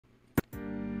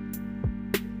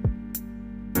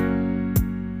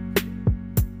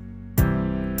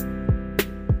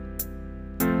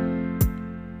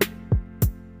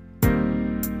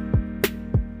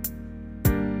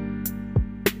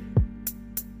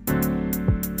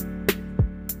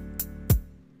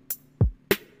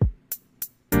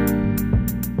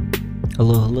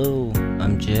Hello,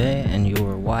 I'm Jay, and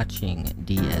you're watching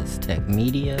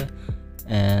dstech-media,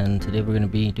 and today we're going to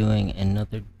be doing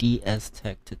another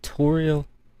dstech tutorial.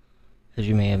 As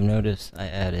you may have noticed, I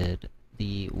added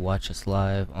the Watch Us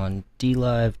Live on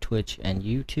DLive, Twitch, and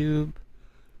YouTube.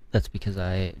 That's because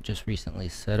I just recently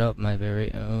set up my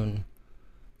very own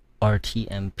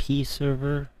RTMP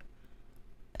server,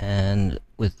 and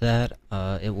with that,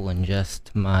 it will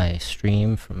ingest my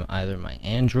stream from either my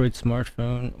Android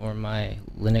smartphone or my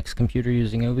Linux computer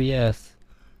using OBS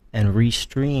and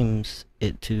restreams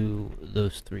it to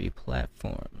those three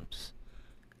platforms.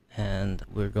 And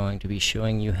we're going to be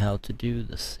showing you how to do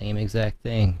the same exact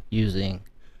thing using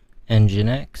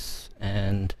NGINX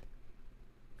and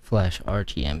Flash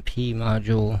RTMP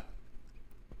module.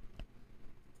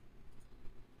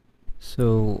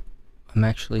 So I'm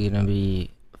actually going to be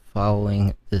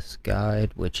following this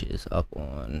guide, which is up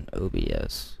on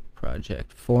OBS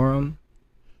project forum,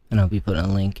 and I'll be putting a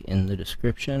link in the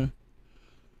description.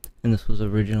 And this was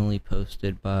originally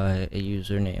posted by a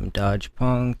user named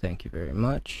Dodgepong. Thank you very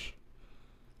much.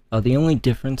 The only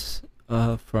difference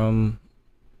from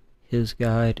his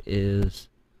guide is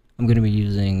I'm going to be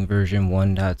using version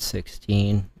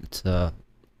 1.16. It's the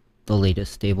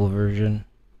latest stable version.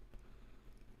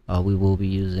 We will be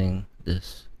using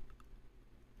this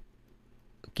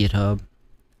GitHub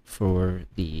for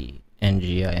the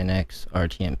NGINX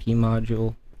RTMP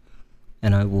module,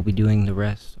 and I will be doing the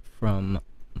rest from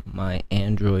my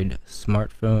Android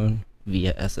smartphone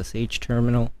via SSH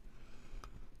terminal.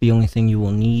 The only thing you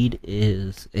will need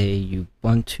is a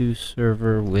Ubuntu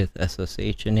server with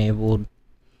SSH enabled,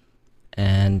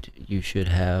 and you should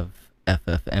have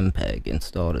FFmpeg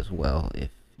installed as well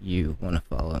if you want to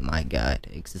follow my guide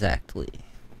exactly.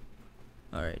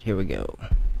 Alright, here we go.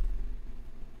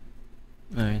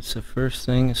 Alright, so first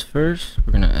things first,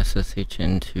 we're going to SSH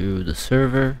into the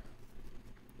server.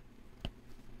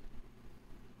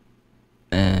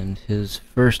 And his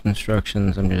first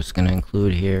instructions I'm just going to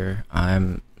include here.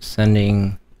 I'm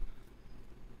sending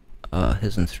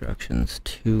his instructions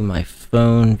to my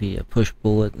phone via push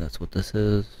bullet. That's what this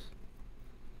is.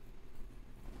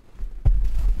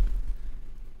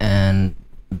 And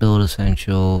build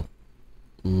essential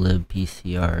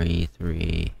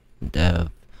libpcre3 dev.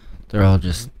 They're all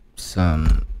just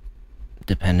some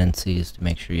dependencies to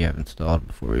make sure you have installed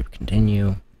before we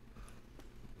continue.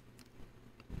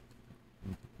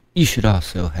 You should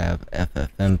also have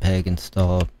FFmpeg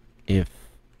installed if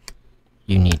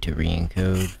you need to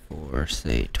re-encode for,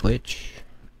 say, Twitch.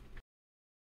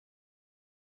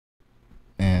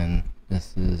 And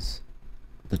this is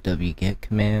the wget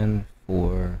command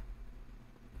for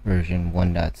version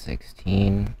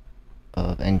 1.16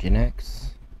 of NGINX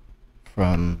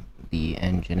from the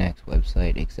NGINX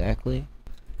website exactly.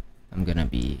 I'm gonna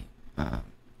be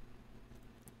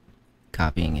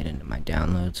copying it into my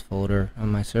downloads folder on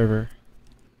my server.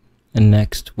 And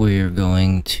next we're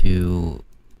going to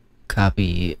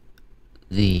copy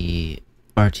the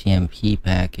RTMP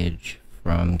package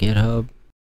from GitHub.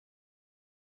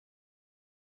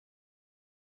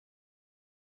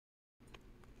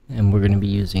 And we're going to be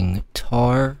using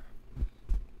tar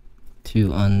to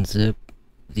unzip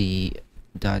the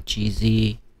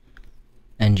 .gz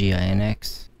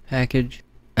NGINX package,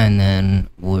 and then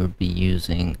we'll be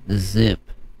using zip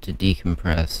to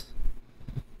decompress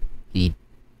the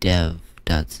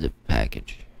dev.zip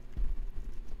package.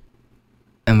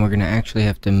 And we're going to actually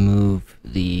have to move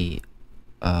the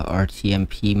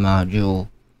RTMP module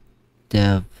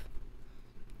dev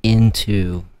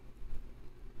into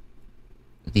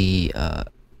the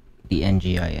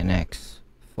NGINX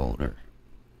folder.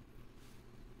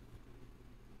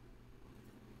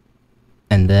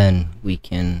 And then we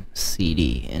can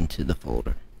cd into the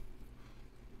folder.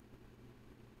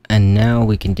 And now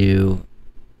we can do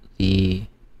the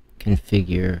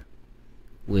configure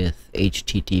with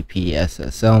HTTP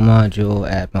SSL module,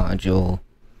 add module,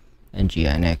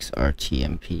 NGINX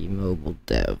RTMP mobile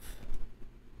dev.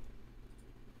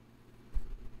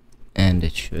 And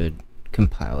it should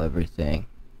compile everything.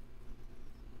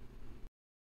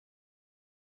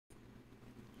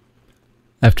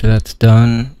 After that's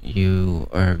done, you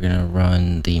are going to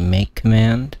run the make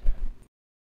command.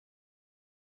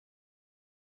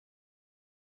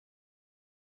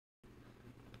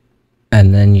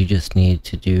 And then you just need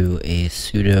to do a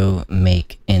sudo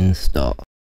make install.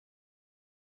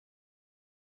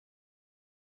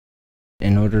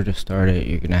 In order to start it,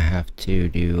 you're going to have to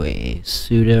do a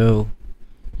sudo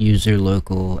user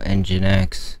local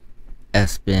nginx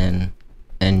sbin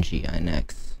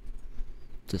nginx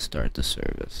to start the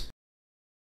service.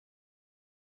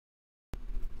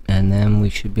 And and then we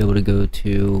should be able to go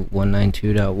to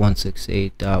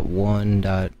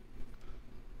 192.168.1.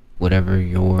 Whatever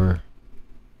your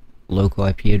local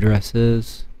IP address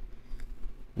is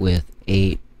with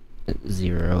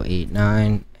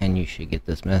 8089, and you should get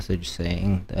this message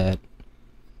saying that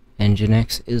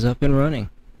NGINX is up and running.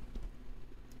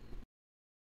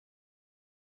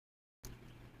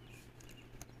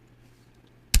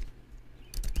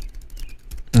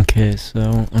 Okay,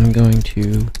 so I'm going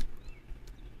to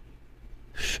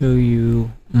show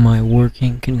you my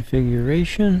working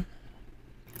configuration,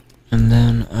 and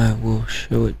then I will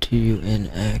show it to you in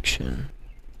action.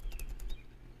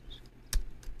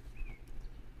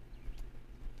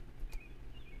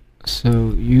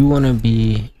 So you want to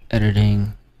be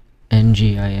editing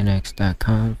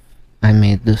NGINX.conf. I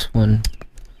made this one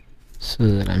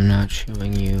so that I'm not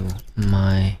showing you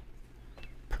my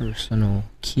personal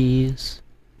keys.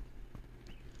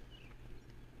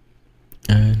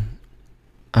 And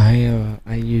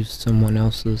I used someone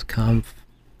else's conf,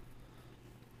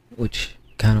 which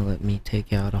kind of let me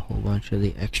take out a whole bunch of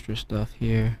the extra stuff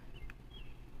here.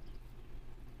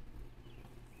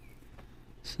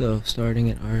 So starting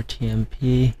at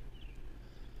RTMP,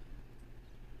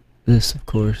 this of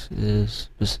course is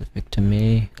specific to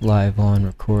me. Live on,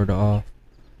 record off,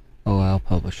 allow,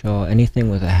 publish all. Anything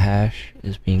with a hash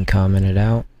is being commented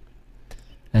out.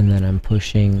 And then I'm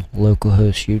pushing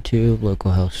localhost YouTube,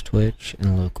 localhost Twitch,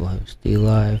 and localhost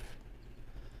DLive.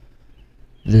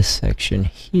 This section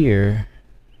here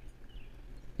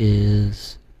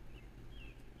is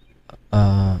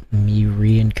me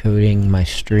re-encoding my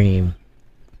stream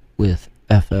with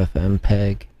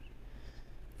FFmpeg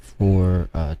for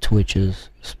Twitch's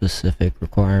specific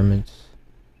requirements.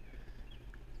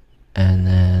 And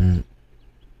then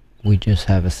we just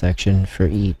have a section for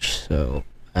each. So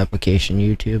application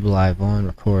YouTube, live on,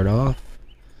 record off,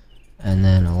 and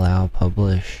then allow,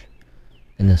 publish.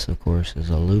 And this of course is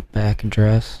a loopback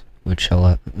address, which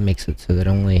makes it so that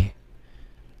only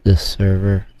this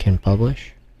server can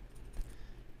publish.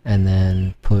 And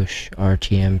then push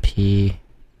RTMP,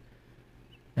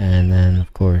 and then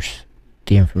of course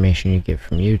the information you get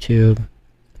from YouTube.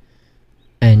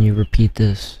 And you repeat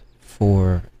this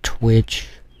for Twitch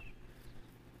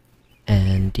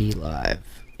and DLive.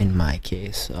 In my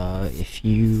case, if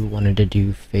you wanted to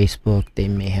do Facebook, they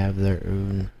may have their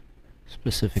own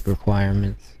specific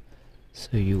requirements,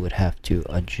 so you would have to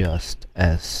adjust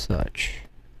as such.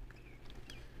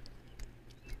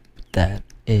 That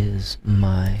is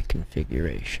my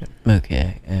configuration.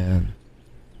 Okay, and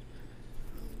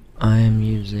I am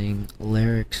using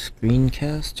Lyric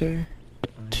Screencaster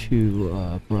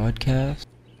to broadcast.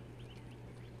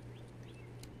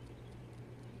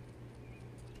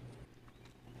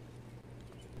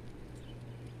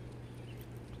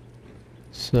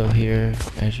 So here,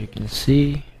 as you can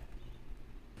see,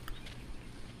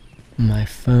 my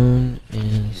phone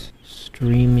is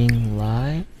streaming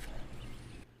live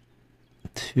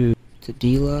to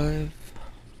DLive,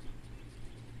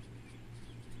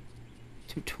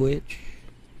 to Twitch,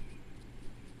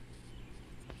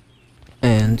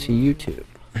 and to YouTube.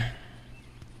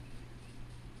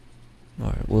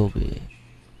 Or it will be.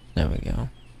 There we go.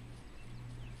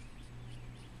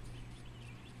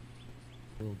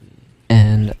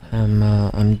 And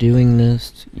I'm doing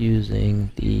this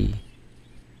using the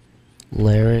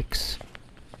Lyrics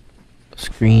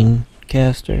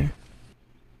Screencaster.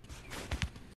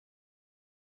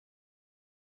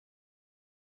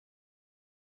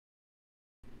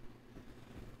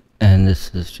 And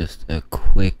this is just a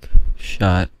quick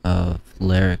shot of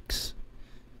Lyrics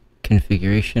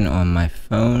configuration on my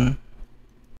phone.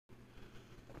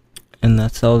 And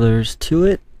that's all there is to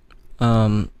it.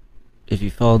 If you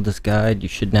followed this guide, you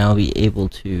should now be able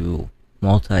to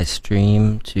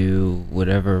multi-stream to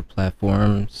whatever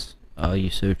platforms you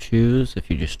so choose if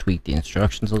you just tweak the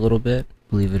instructions a little bit.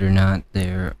 Believe it or not,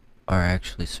 there are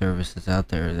actually services out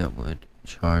there that would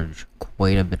charge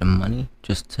quite a bit of money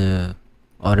just to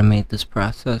automate this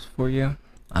process for you.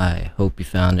 I hope you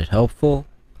found it helpful.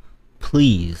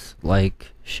 Please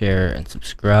like, share, and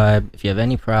subscribe. If you have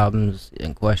any problems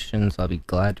and questions, I'll be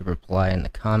glad to reply in the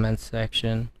comments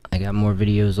section. I got more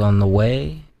videos on the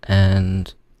way,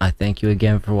 and I thank you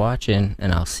again for watching,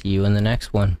 and I'll see you in the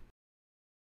next one.